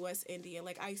 I'm really West Indian.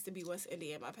 Like, I used to be West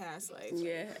Indian in my past life.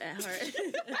 Yeah, at heart.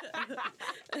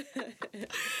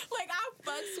 Like, I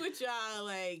fucks with y'all.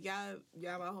 Like,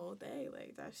 y'all my whole thing.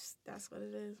 Like, that's what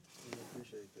it is. I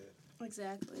appreciate that.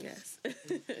 Exactly. Yes.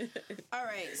 All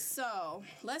right, so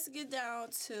let's get down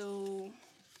to,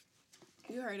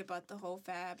 you heard about the whole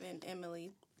Fab and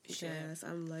Emily shit. Yes,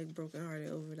 I'm like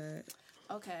brokenhearted over that.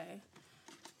 Okay.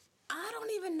 I don't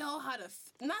even know how to,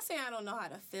 I'm not saying I don't know how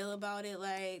to feel about it.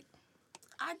 Like,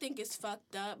 I think it's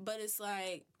fucked up, but it's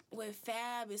like, with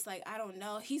Fab, it's like, I don't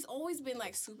know. He's always been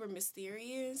like super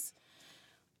mysterious.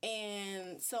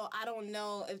 And so I don't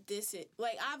know if this is,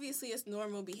 like, obviously it's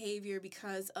normal behavior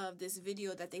because of this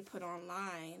video that they put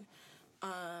online.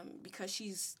 Because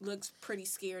she looks pretty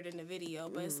scared in the video.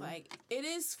 But it's like, it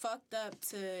is fucked up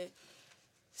to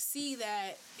see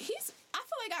that I feel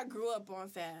like I grew up on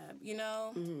Fab, you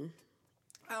know?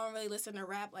 I don't really listen to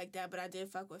rap like that, but I did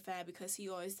fuck with Fab because he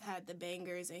always had the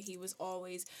bangers and he was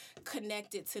always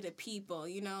connected to the people,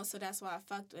 you know? So that's why I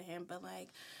fucked with him. But, like,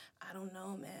 I don't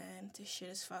know, man. This shit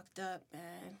is fucked up,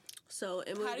 man. So,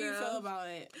 Emily, How do you feel about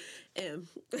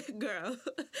it? Girl,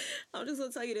 I'm just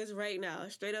gonna tell you this right now,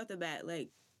 straight off the bat. Like,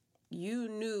 you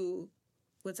knew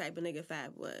what type of nigga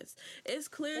Fab was. It's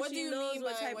clear What do she you knows mean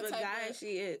what by type what of type guy of-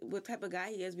 she is, what type of guy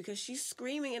he is, because she's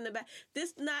screaming in the back.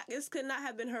 This could not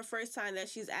have been her first time that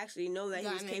she's actually known that he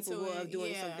was Gotten into capable it, of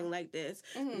doing yeah. something like this.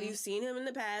 We've seen him in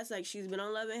the past. Like, she's been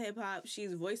on Love and Hip Hop.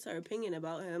 She's voiced her opinion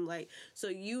about him. Like, so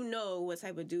you know what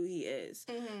type of dude he is.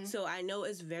 So I know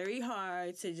it's very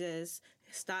hard to just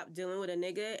stop dealing with a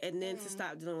nigga and then to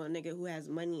stop dealing with a nigga who has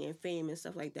money and fame and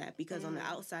stuff like that, because on the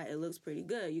outside it looks pretty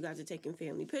good. You guys are taking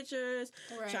family pictures,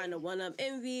 Right. trying to one up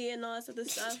Envy and all that other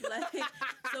stuff. Like,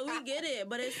 so we get it,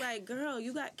 but it's like, girl,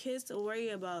 you got kids to worry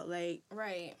about. Like,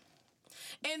 Right.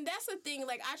 And that's the thing.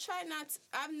 Like,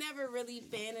 I've never really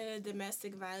been in a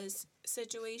domestic violence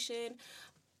situation.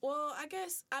 Well, I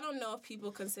guess, I don't know if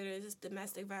people consider this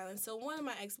domestic violence. So one of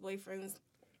my ex-boyfriends,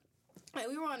 like,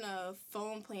 we were on a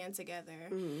phone plan together.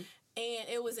 And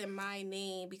it was in my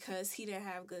name because he didn't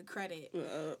have good credit.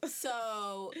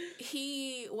 So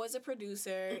he was a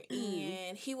producer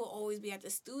and he will always be at the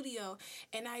studio.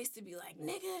 And I used to be like,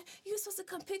 nigga, you supposed to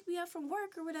come pick me up from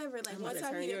work or whatever. Like, I'm one about to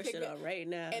time turn he your didn't pick shit me up right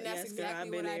now. And that's Yes, girl, exactly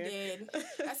I've been what I there. did.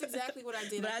 That's exactly what I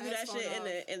did. But I I do had that his phone shit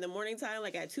off. in the morning time,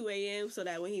 like at 2 a.m., so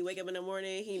that when he wake up in the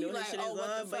morning, he knows like, his shit oh, is what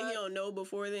the on, but he fuck? don't know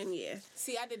before then. Yeah.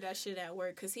 See, I did that shit at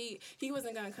work because he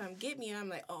wasn't going to come get me. And I'm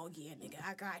like, oh, yeah, nigga,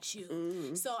 I got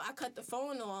you. So I cut the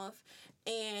phone off,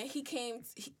 and he came.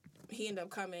 He ended up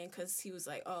coming because he was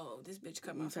like, "Oh, this bitch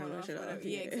cut my phone off."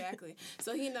 Yeah, exactly.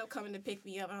 So he ended up coming to pick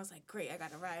me up, and I was like, "Great, I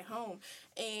got to ride home."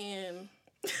 And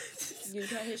you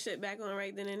cut his shit back on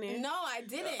right then and there? No, I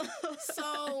didn't.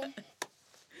 So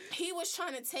he was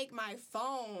trying to take my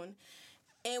phone.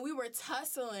 And we were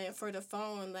tussling for the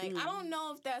phone. Like, I don't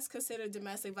know if that's considered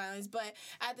domestic violence, but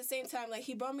at the same time, like,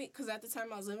 he brought me, because at the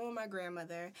time I was living with my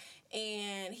grandmother,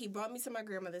 and he brought me to my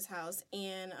grandmother's house,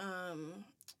 and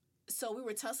so we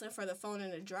were tussling for the phone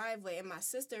in the driveway, and my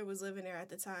sister was living there at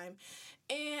the time.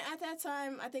 And at that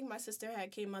time, I think my sister had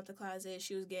came out the closet.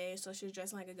 She was gay, so she was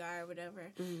dressing like a guy or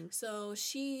whatever. So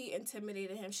she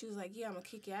intimidated him. She was like, yeah, I'm going to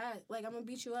kick your ass. Like, I'm going to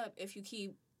beat you up if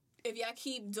y'all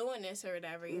keep doing this or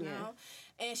whatever, you know?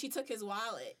 And she took his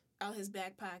wallet out his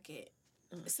back pocket.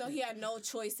 So he had no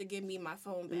choice to give me my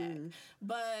phone back.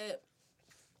 But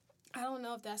I don't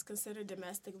know if that's considered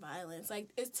domestic violence.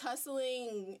 Like, is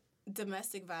tussling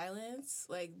domestic violence?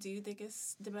 Like, do you think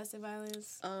it's domestic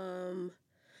violence?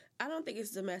 I don't think it's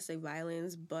domestic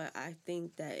violence, but I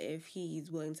think that if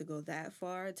he's willing to go that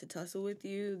far to tussle with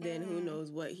you, then who knows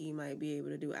what he might be able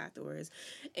to do afterwards.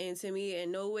 And to me,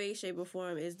 in no way, shape, or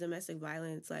form is domestic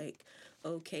violence, like,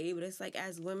 okay. But it's like,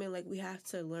 as women, like, we have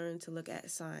to learn to look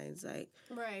at signs. Like,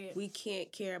 right. We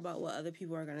can't care about what other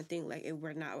people are going to think, like, if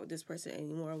we're not with this person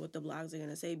anymore, what the blogs are going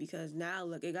to say. Because now,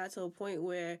 look, it got to a point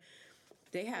where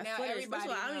they have footage. First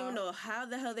of all, I don't even know how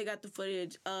the hell they got the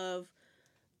footage of,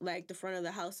 like, the front of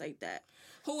the house like that.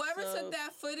 Whoever took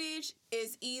that footage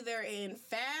is either in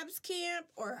Fab's camp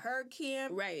or her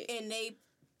camp. Right. And they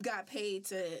got paid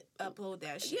to upload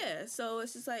that shit. Yeah, so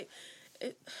it's just like,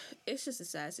 it's just a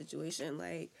sad situation.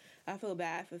 Like, I feel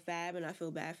bad for Fab and I feel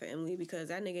bad for Emily because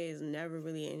that nigga is never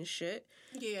really in shit.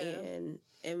 Yeah.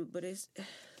 But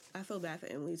I feel bad for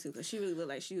Emily too because she really looked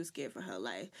like she was scared for her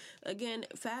life. Again,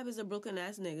 Fab is a broken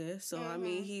ass nigga, so I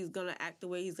mean, he's gonna act the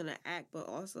way he's gonna act, but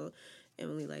also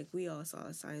Emily, like, we all saw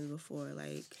the signs before,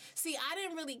 like... See, I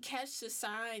didn't really catch the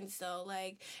signs, though,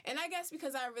 like... And I guess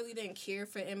because I really didn't care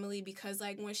for Emily, because,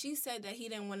 like, when she said that he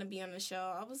didn't want to be on the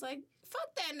show, I was like,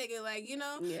 fuck that nigga, like, you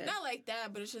know? Yeah. Not like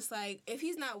that, but it's just like, if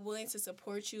he's not willing to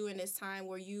support you in this time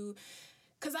where you...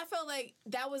 Because I felt like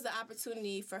that was the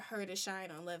opportunity for her to shine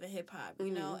on Love and Hip Hop,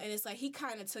 you know? And it's like he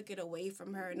kind of took it away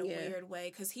from her in a weird way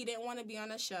because he didn't want to be on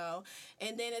the show.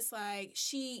 And then it's like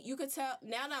you could tell,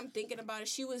 now that I'm thinking about it,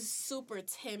 she was super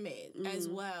timid as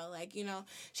well. Like, you know,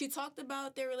 she talked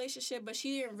about their relationship, but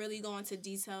she didn't really go into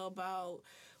detail about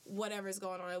whatever's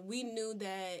going on. We knew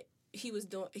that he was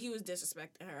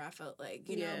disrespecting her, I felt like,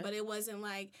 you know? But it wasn't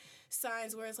like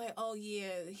signs where it's like, oh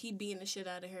yeah, he beating the shit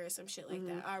out of her or some shit like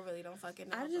that. I really don't fucking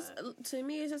know. To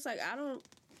me, it's just like, I don't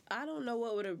know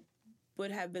what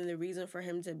would have been the reason for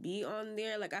him to be on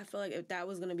there. Like, I feel like if that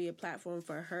was going to be a platform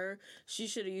for her, she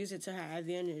should have used it to her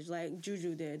advantage, like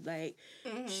Juju did. Like,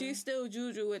 she's still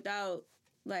Juju without,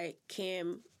 like,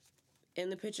 Cam in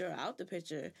the picture or out the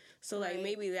picture. So, like,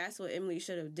 maybe that's what Emily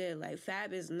should have did. Like,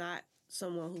 Fab is not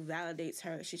someone who validates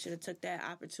her. She should have took that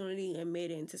opportunity and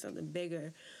made it into something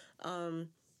bigger. I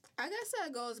guess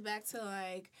that goes back to,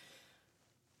 like,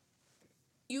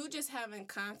 you just having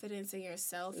confidence in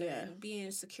yourself and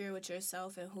being secure with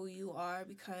yourself and who you are,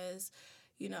 because,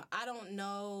 you know, I don't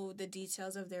know the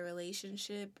details of their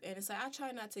relationship, and it's like, I try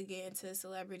not to get into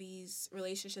celebrities'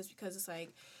 relationships because it's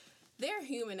like, they're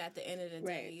human at the end of the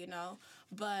day, you know,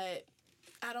 but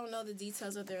I don't know the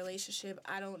details of their relationship.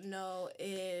 I don't know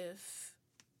if,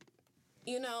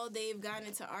 you know, they've gotten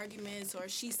into arguments or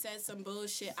she said some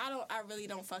bullshit. I really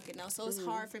don't fucking know. So it's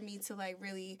hard for me to, like,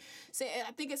 really say.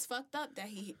 I think it's fucked up that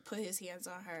he put his hands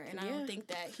on her, and I don't think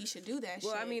that he should do that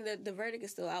shit. Well, I mean, the verdict is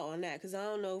still out on that, because I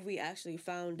don't know if we actually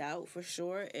found out for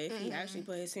sure if he actually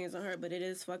put his hands on her, but it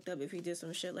is fucked up if he did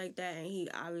some shit like that, and he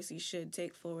obviously should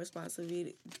take full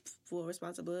responsibility.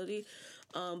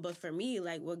 But for me,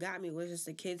 like, what got me was just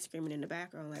the kids screaming in the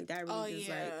background. Like, that really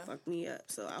like, fucked me up.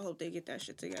 So I hope they get that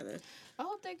shit together. I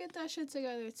hope they get that shit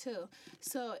together, too.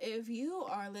 So if you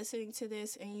are listening to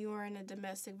this and you are in a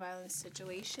domestic violence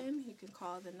situation, you can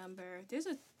call the number. There's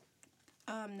a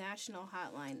national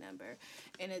hotline number,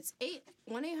 and it's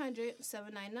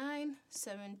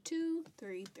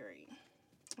 1-800-799-7233.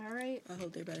 All right? I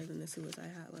hope they're better than the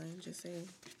suicide hotline, just saying.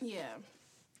 Yeah.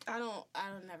 I don't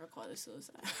never call it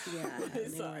suicide. Yeah, they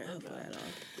weren't helpful at all.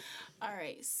 All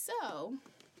right, so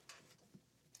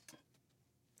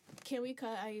can we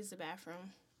cut? I use the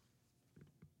bathroom.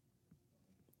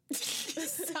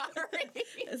 Sorry.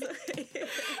 It's okay.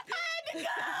 I had to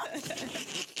go.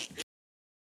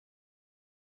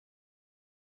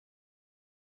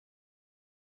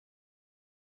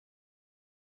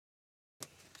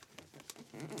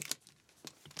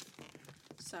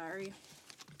 Sorry.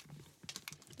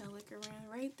 That liquor ran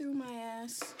right through my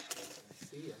ass.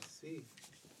 I see.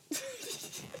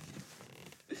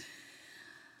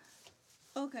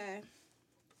 Okay.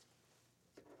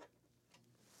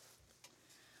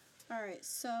 All right,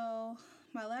 so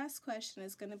my last question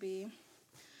is going to be,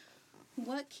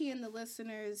 what can the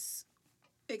listeners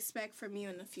expect from you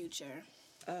in the future?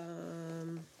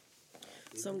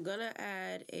 So I'm gonna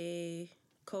add a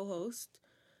co-host,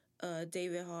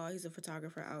 David Hall. He's a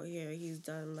photographer out here. He's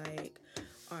done like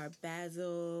Art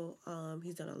Basel.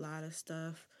 He's done a lot of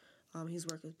stuff. He's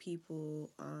worked with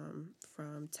people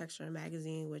from Texture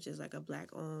Magazine, which is like a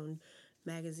Black-owned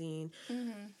magazine.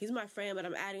 He's my friend, but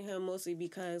I'm adding him mostly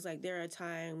because like there are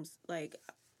times like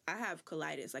I have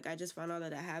colitis. Like I just found out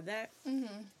that I have that.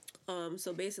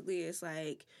 So basically, it's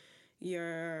like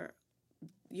you're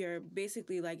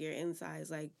basically like your insides,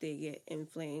 like they get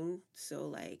inflamed, so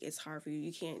like it's hard for you.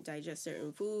 You can't digest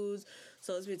certain foods,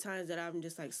 so it's been times that I'm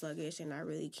just like sluggish and I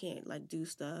really can't like do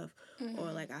stuff,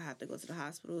 or like I have to go to the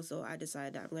hospital. So I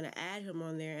decided that I'm gonna add him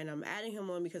on there, and I'm adding him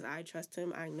on because I trust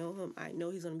him. I know him. I know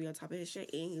he's gonna be on top of his shit,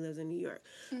 and he lives in New York.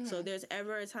 So if there's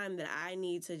ever a time that I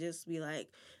need to just be like,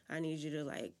 I need you to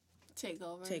like Take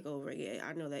over. Yeah,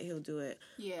 I know that he'll do it.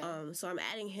 Yeah. So I'm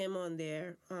adding him on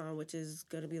there, which is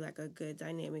gonna be like a good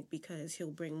dynamic because he'll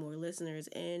bring more listeners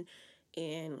in,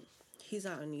 and he's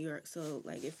out in New York. So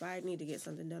like if I need to get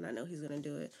something done, I know he's gonna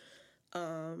do it.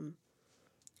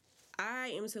 I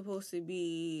am supposed to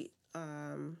be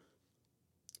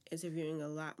interviewing a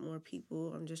lot more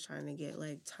people. I'm just trying to get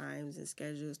like times and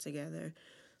schedules together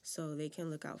so they can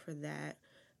look out for that.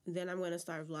 Then I'm gonna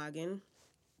start vlogging.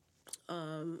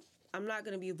 I'm not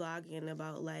going to be vlogging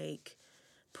about, like,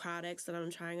 products that I'm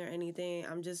trying or anything.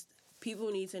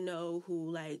 People need to know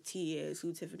who, like, T is,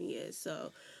 who Tiffany is.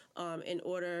 So, in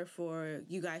order for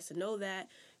you guys to know that,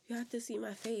 you have to see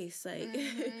my face. Like,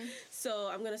 so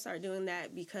I'm going to start doing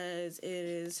that because it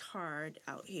is hard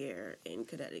out here in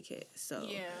Connecticut. So,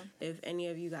 if any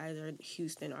of you guys are in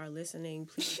Houston are listening,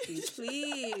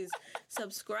 please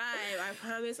subscribe. I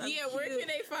promise I'm cute. Where can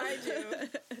they find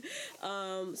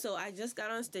you? So I just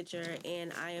got on Stitcher,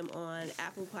 and I am on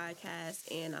Apple Podcasts,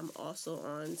 and I'm also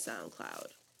on SoundCloud.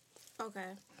 Okay.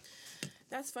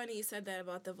 That's funny you said that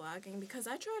about the vlogging because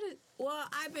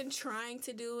I've been trying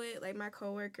to do it. Like, my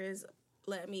coworkers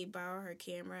let me borrow her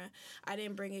camera. I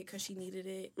didn't bring it because she needed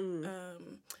it.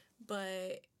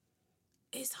 But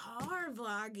it's hard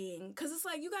vlogging because it's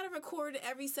like you got to record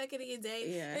every second of your day.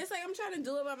 Yeah. And it's like I'm trying to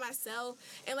do it by myself.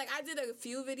 And, like, I did a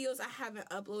few videos. I haven't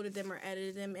uploaded them or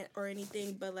edited them or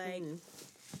anything. But, like...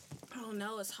 I don't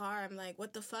know, it's hard. I'm like,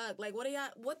 what the fuck? Like, what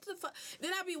the fuck?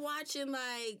 Then I'd be watching,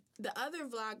 like, the other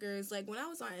vloggers. Like, when I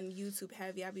was on YouTube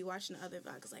heavy, I'd be watching the other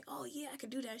vloggers. Like, oh, yeah, I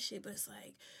could do that shit. But it's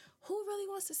like, who really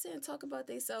wants to sit and talk about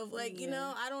themselves? Like, you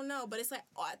know, I don't know. But it's like,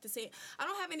 at the same, I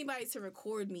don't have anybody to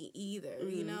record me either,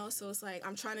 you know? So it's like,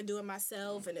 I'm trying to do it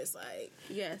myself, and it's like...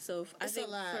 Yeah, so I think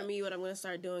for me, what I'm going to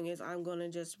start doing is I'm going to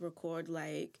just record,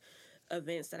 like...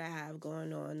 events that I have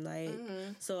going on, like,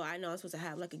 so I know I'm supposed to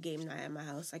have, like, a game night at my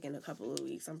house, like, in a couple of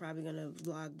weeks. I'm probably gonna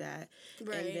vlog that.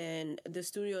 Right. And then the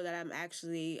studio that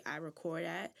I record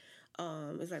at,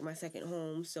 is, like, my second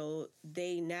home, so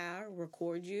they now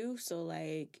record you, so,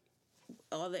 like,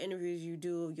 all the interviews you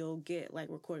do, you'll get, like,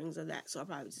 recordings of that, so I'll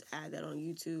probably just add that on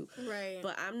YouTube. Right.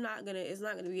 But it's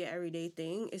not gonna be an everyday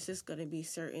thing. It's just gonna be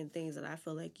certain things that I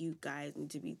feel like you guys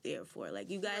need to be there for. Like,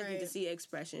 you guys need to see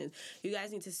expressions. You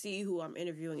guys need to see who I'm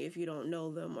interviewing if you don't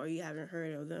know them or you haven't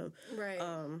heard of them. Right.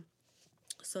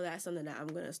 So that's something that I'm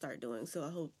gonna start doing.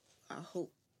 So I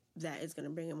hope that is going to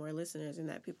bring in more listeners and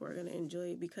that people are going to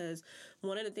enjoy it, because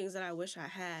one of the things that I wish I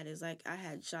had is, like, I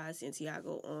had Shad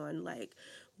Santiago on, like,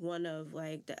 one of,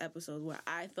 like, the episodes where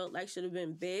I felt like should have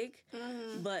been big,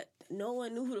 but no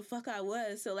one knew who the fuck I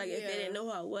was. So, like, if they didn't know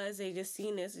who I was, they just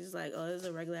seen this. It's like, oh, this is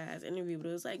a regular ass interview. But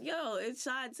it was like, yo, it's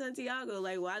Shad Santiago.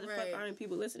 Like, why the fuck aren't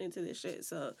people listening to this shit?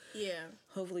 So,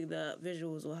 hopefully the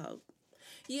visuals will help.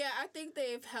 Yeah, I think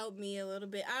they've helped me a little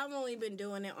bit. I've only been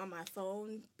doing it on my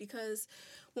phone because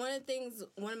one of the things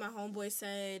one of my homeboys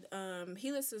said,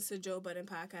 he listens to Joe Budden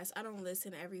podcast. I don't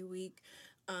listen every week.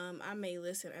 I may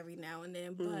listen every now and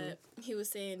then, but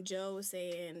Joe was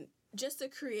saying, just to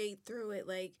create through it,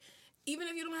 like, even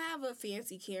if you don't have a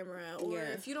fancy camera or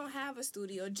if you don't have a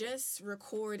studio, just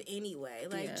record anyway.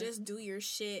 Like, just do your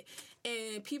shit,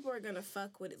 and people are going to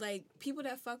fuck with it. Like, people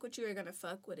that fuck with you are going to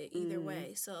fuck with it either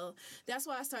way. So that's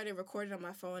why I started recording on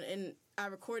my phone, and I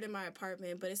record in my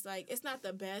apartment, but it's like, it's not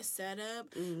the best setup,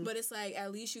 but it's like,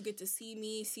 at least you get to see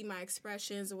me, see my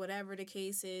expressions or whatever the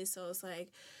case is. So it's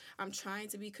like, I'm trying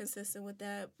to be consistent with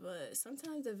that, but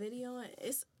sometimes the video,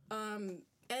 it's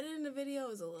editing the video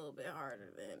is a little bit harder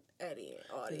than editing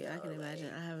audio. Yeah, I can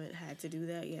imagine. I haven't had to do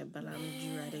that yet, but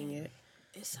I'm dreading it.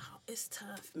 It's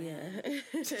tough, man. Yeah.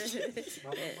 My little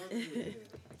brother edits.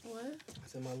 What? I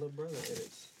said my little brother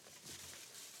edits.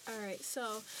 All right,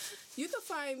 so you can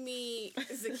find me,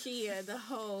 Zakia, the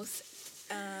host.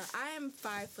 I am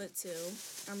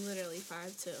 5'2". I'm literally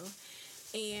 5'2",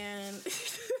 and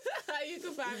you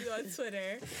can find me on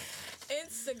Twitter,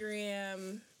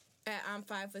 Instagram at I'm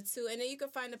 5'2", and then you can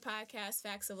find the podcast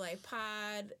Facts of Life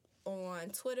Pod on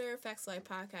Twitter, Facts of Life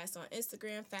Podcast on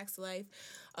Instagram, Facts of Life,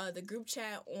 the group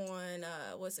chat on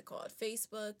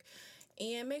Facebook.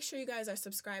 And make sure you guys are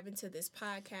subscribing to this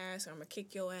podcast, or I'm going to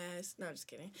kick your ass. No, I'm just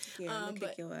kidding. Yeah, I'm going to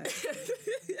kick your ass.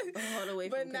 All the way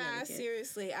from Connecticut.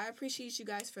 Seriously, I appreciate you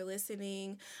guys for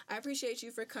listening. I appreciate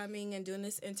you for coming and doing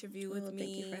this interview with me.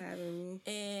 Thank you for having me.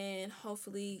 And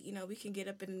hopefully, we can get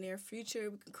up in the near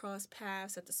future. We can cross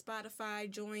paths at the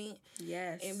Spotify joint.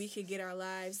 Yes. And we could get our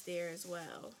lives there as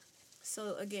well.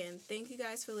 So, again, thank you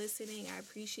guys for listening. I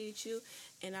appreciate you.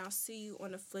 And I'll see you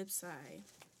on the flip side.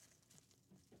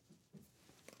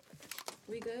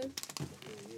 We good?